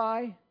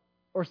verify,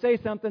 or say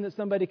something that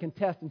somebody can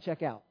test and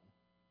check out?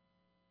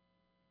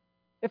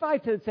 If I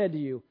said to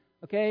you,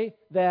 okay,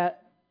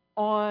 that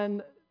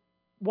on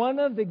one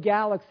of the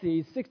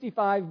galaxies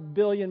 65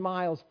 billion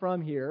miles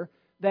from here,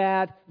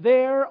 that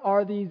there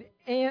are these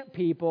ant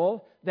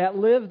people that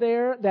live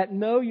there that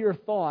know your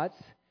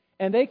thoughts,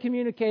 and they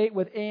communicate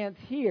with ants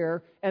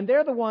here, and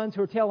they're the ones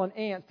who are telling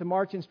ants to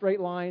march in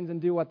straight lines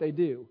and do what they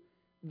do.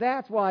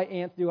 That's why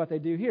ants do what they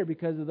do here,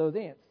 because of those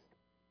ants.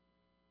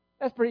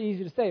 That's pretty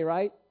easy to say,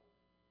 right?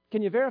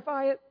 Can you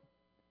verify it?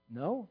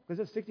 No, because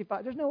it's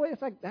 65. There's no way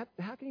it's like that.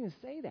 How can you even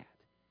say that?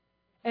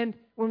 And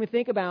when we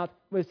think about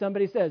when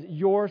somebody says,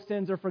 your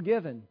sins are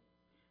forgiven,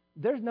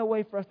 there's no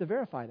way for us to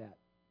verify that.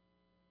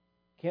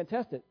 Can't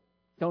test it.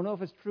 Don't know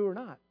if it's true or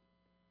not.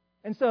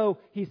 And so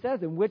He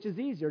says, and which is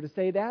easier, to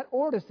say that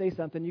or to say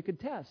something you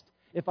could test?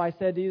 If I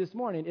said to you this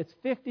morning, it's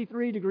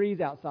 53 degrees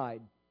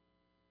outside.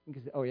 You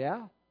can say, oh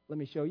yeah? Let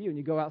me show you. And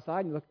you go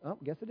outside and you look, oh,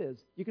 guess it is.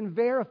 You can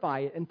verify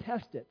it and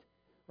test it,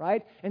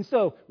 right? And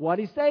so what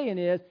He's saying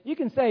is, you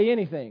can say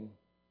anything.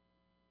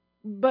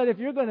 But if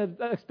you're going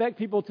to expect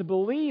people to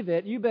believe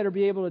it, you better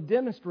be able to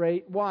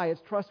demonstrate why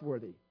it's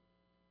trustworthy.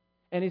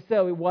 And He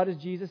said, what does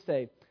Jesus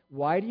say?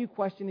 Why do you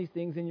question these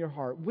things in your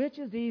heart? Which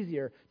is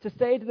easier, to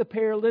say to the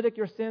paralytic,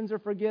 your sins are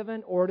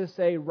forgiven, or to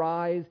say,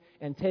 rise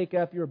and take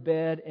up your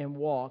bed and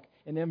walk?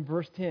 And then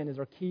verse 10 is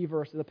our key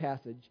verse of the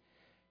passage.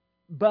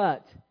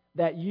 But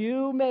that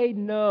you may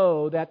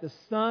know that the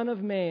Son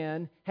of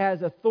Man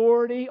has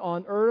authority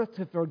on earth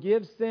to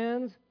forgive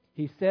sins,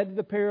 He said to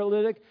the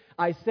paralytic,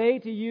 I say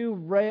to you,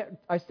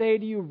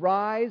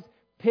 rise,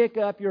 pick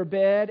up your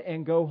bed,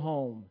 and go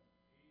home.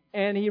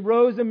 And he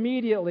rose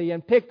immediately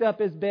and picked up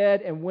his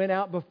bed and went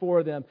out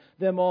before them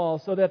all,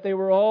 so that they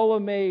were all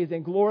amazed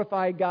and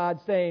glorified God,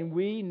 saying,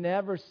 we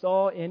never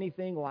saw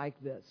anything like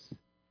this.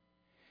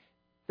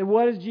 Then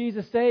what is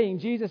Jesus saying?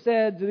 Jesus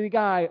said to the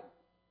guy,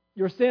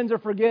 your sins are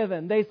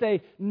forgiven. They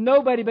say,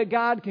 nobody but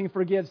God can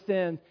forgive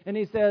sins. And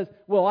He says,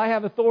 well, I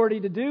have authority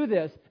to do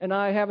this. And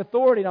I have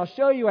authority. And I'll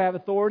show you I have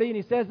authority. And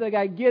He says to the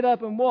guy, get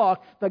up and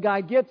walk. The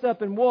guy gets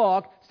up and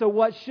walks. So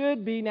what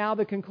should be now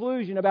the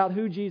conclusion about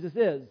who Jesus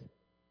is?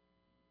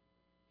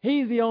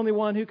 He's the only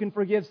one who can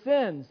forgive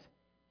sins.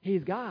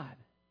 He's God.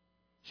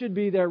 Should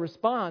be their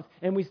response.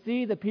 And we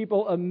see the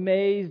people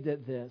amazed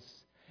at this.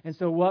 And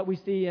so what we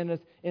see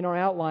in our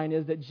outline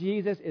is that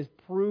Jesus is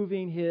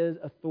proving His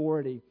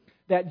authority.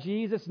 That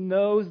Jesus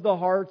knows the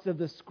hearts of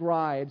the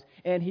scribes,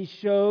 and He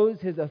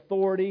shows His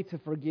authority to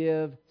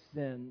forgive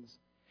sins.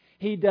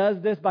 He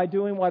does this by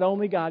doing what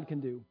only God can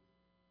do.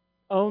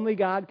 Only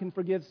God can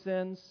forgive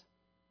sins.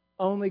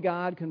 Only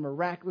God can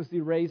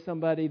miraculously raise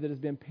somebody that has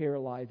been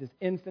paralyzed. It's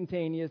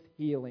instantaneous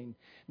healing.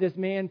 This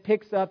man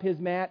picks up his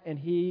mat and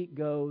he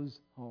goes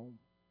home.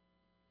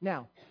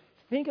 Now,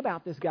 think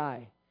about this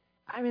guy.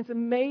 I mean, it's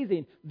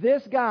amazing.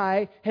 This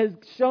guy has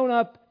shown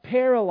up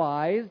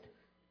paralyzed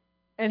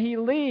and he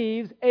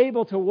leaves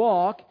able to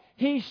walk.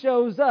 He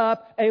shows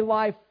up a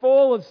life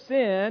full of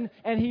sin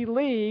and he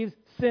leaves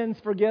sins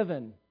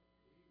forgiven.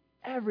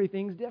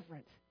 Everything's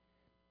different.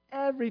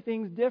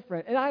 Everything's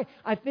different. And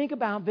I think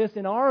about this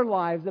in our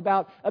lives,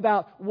 about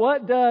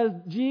what does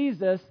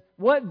Jesus,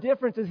 what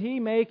difference does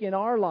He make in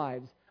our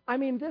lives? I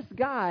mean, this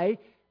guy,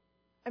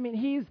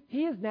 he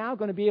is now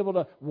going to be able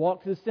to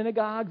walk to the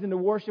synagogues and to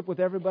worship with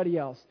everybody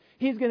else.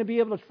 He's going to be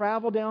able to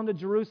travel down to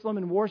Jerusalem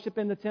and worship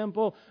in the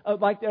temple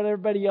like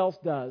everybody else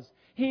does.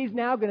 He's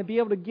now going to be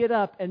able to get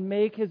up and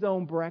make his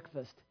own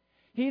breakfast.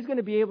 He's going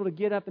to be able to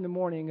get up in the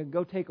morning and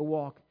go take a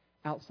walk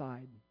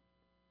outside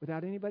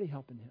without anybody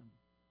helping him.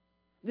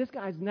 This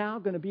guy's now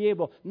going to be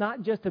able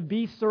not just to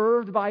be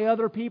served by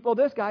other people,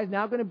 this guy's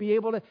now going to be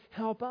able to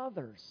help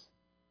others.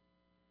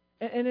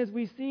 And as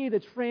we see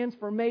the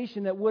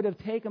transformation that would have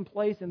taken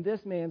place in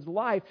this man's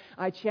life,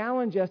 I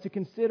challenge us to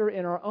consider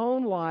in our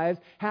own lives,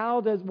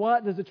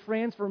 what does the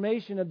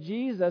transformation of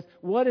Jesus,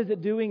 what is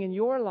it doing in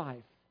your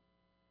life?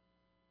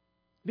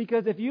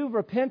 Because if you've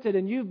repented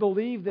and you've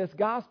believed this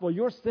gospel,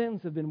 your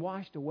sins have been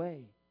washed away.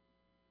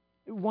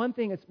 One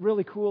thing that's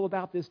really cool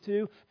about this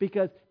too,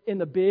 because in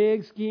the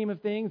big scheme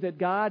of things that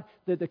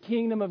the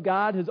kingdom of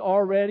God has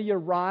already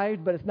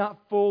arrived, but it's not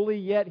fully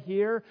yet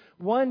here.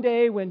 One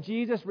day when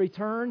Jesus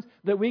returns,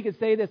 that we could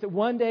say this, that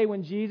one day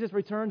when Jesus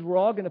returns, we're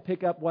all going to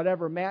pick up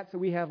whatever mats that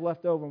we have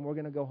left over and we're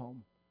going to go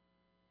home.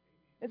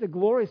 It's a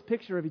glorious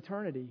picture of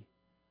eternity.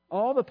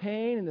 All the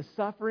pain and the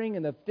suffering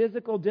and the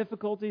physical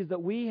difficulties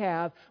that we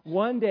have,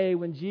 one day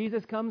when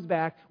Jesus comes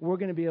back, we're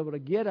going to be able to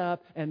get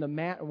up and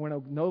we're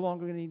no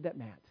longer going to need that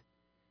mat.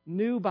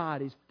 New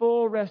bodies,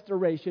 full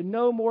restoration,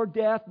 no more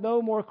death,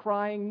 no more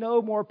crying, no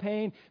more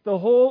pain. The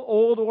whole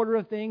old order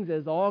of things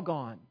is all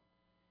gone.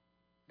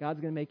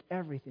 God's going to make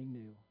everything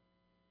new.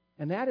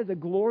 And that is a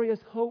glorious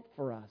hope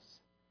for us.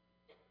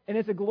 And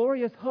it's a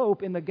glorious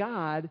hope in the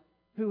God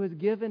who has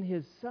given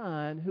His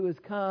Son, who has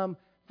come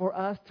for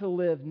us to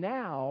live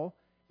now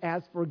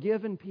as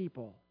forgiven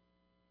people.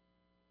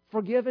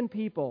 Forgiven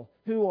people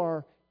who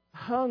are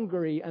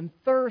hungry and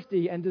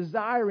thirsty and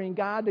desiring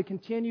God to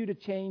continue to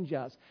change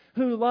us,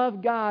 who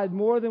love God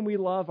more than we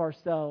love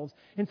ourselves.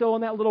 And so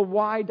on that little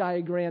Y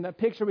diagram, that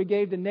picture we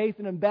gave to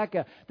Nathan and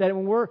Becca, that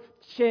when we're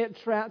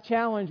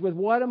challenged with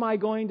what am I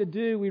going to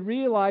do, we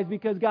realize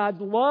because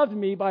God's loved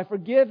me by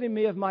forgiving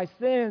me of my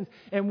sins,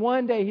 and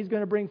one day He's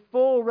going to bring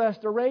full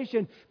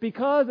restoration.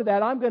 Because of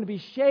that, I'm going to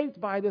be shaped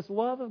by this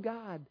love of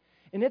God.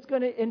 And it's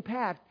going to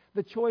impact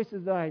the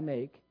choices that I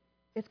make.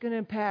 It's going to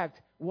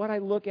impact what I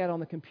look at on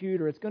the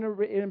computer. It's going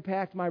to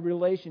impact my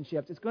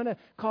relationships. It's going to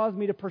cause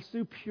me to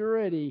pursue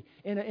purity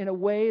in a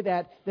way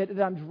that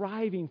I'm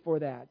driving for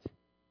that.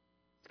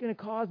 It's going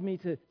to cause me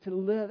to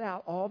live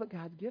out all that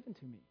God's given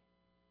to me.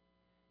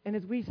 And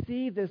as we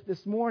see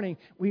this morning,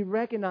 we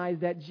recognize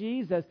that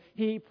Jesus,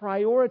 He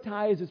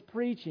prioritizes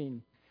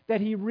preaching,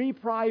 that He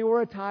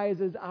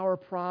reprioritizes our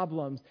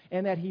problems,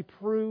 and that He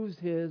proves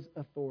His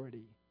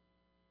authority.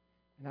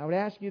 And I would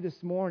ask you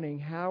this morning,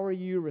 how are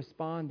you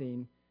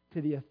responding to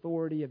the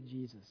authority of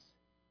Jesus?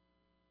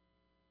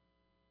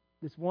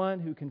 This one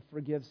who can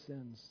forgive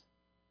sins.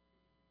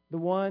 The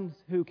one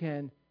who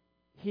can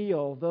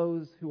heal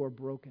those who are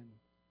broken.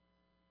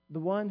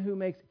 The one who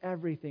makes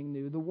everything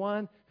new. The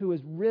one who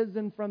is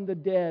risen from the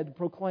dead to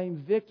proclaim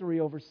victory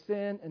over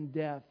sin and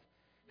death.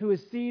 Who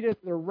is seated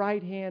at the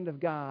right hand of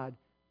God.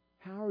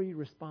 How are you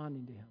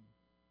responding to Him?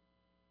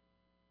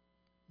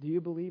 Do you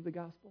believe the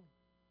gospel?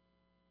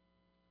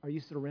 Are you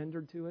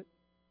surrendered to it?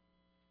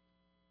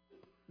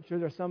 I'm sure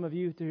there are some of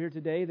you here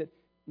today that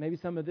maybe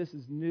some of this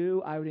is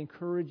new. I would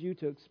encourage you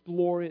to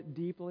explore it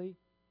deeply.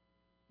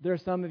 There are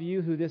some of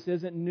you who this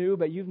isn't new,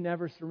 but you've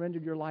never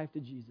surrendered your life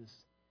to Jesus.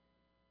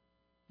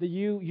 That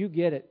you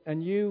get it,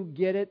 and you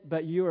get it,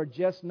 but you are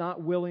just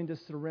not willing to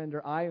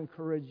surrender. I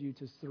encourage you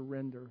to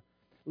surrender.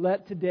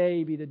 Let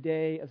today be the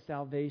day of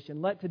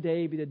salvation. Let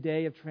today be the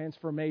day of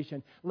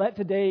transformation. Let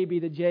today be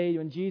the day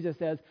when Jesus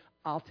says,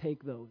 I'll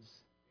take those.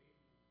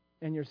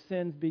 And your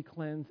sins be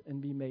cleansed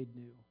and be made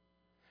new.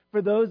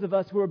 For those of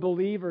us who are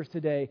believers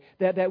today,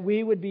 that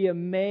we would be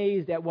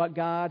amazed at what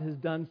God has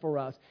done for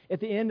us. At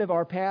the end of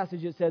our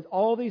passage, it says,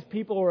 all these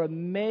people are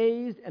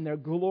amazed and they're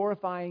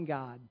glorifying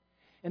God.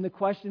 And the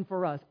question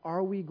for us,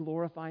 are we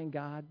glorifying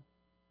God?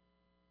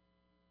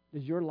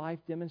 Does your life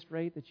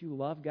demonstrate that you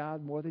love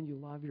God more than you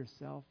love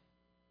yourself?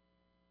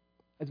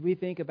 As we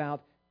think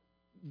about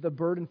the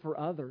burden for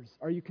others,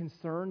 are you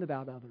concerned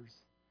about others?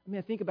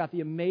 I think about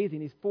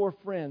these 4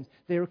 friends.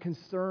 They were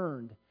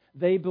concerned.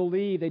 They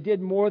believed. They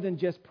did more than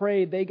just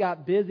pray. They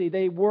got busy.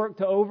 They worked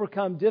to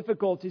overcome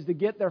difficulties to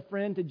get their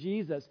friend to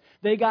Jesus.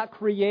 They got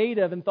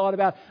creative and thought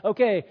about,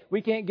 okay,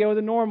 we can't go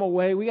the normal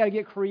way. We got to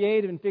get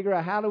creative and figure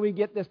out how do we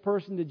get this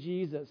person to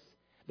Jesus.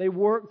 They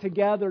worked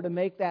together to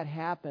make that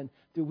happen.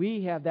 Do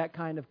we have that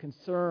kind of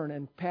concern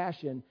and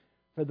passion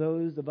for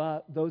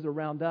those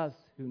around us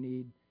who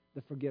need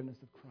the forgiveness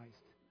of Christ?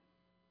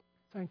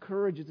 So I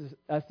encourage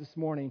us this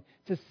morning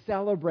to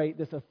celebrate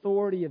this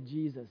authority of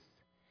Jesus,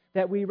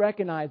 that we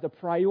recognize the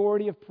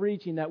priority of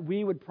preaching, that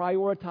we would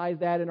prioritize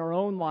that in our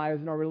own lives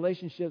and our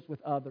relationships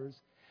with others,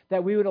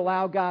 that we would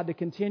allow God to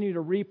continue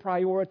to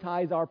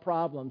reprioritize our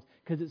problems,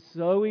 because it's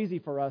so easy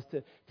for us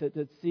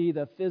to see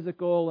the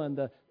physical and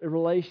the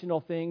relational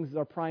things as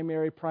our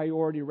primary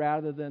priority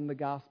rather than the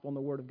gospel and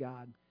the Word of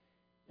God.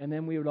 And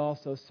then we would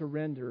also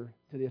surrender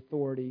to the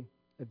authority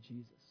of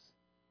Jesus.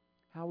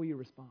 How will you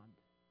respond?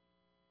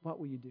 What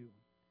will you do?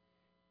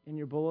 In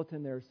your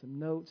bulletin, there are some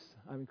notes.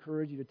 I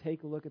encourage you to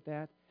take a look at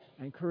that.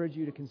 I encourage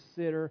you to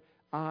consider,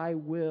 I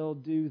will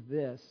do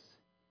this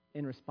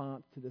in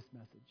response to this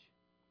message.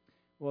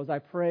 Well,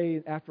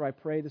 after I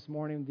pray this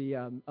morning,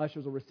 the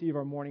ushers will receive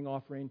our morning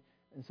offering,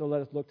 and so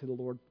let us look to the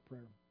Lord for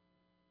prayer.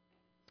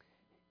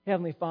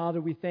 Heavenly Father,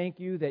 we thank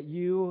you that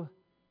you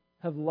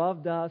have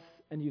loved us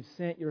and you've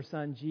sent your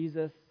Son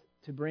Jesus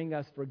to bring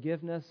us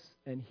forgiveness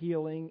and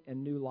healing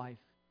and new life.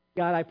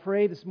 God, I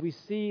pray this we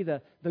see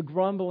the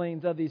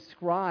grumblings of these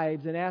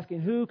scribes and asking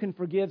who can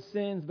forgive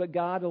sins but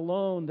God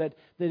alone, that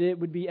it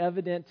would be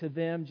evident to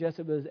them just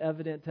as it was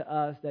evident to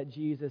us that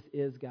Jesus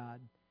is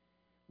God.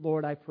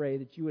 Lord, I pray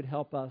that you would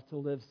help us to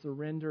live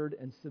surrendered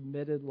and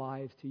submitted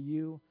lives to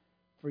you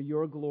for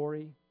your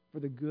glory, for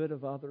the good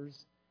of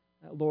others.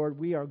 Lord,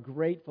 we are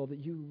grateful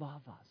that you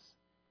love us.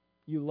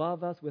 You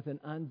love us with an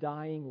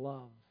undying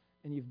love,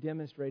 and you've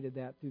demonstrated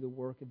that through the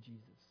work of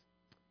Jesus.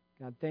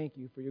 God, thank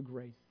you for your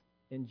grace.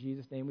 In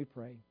Jesus' name we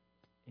pray.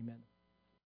 Amen.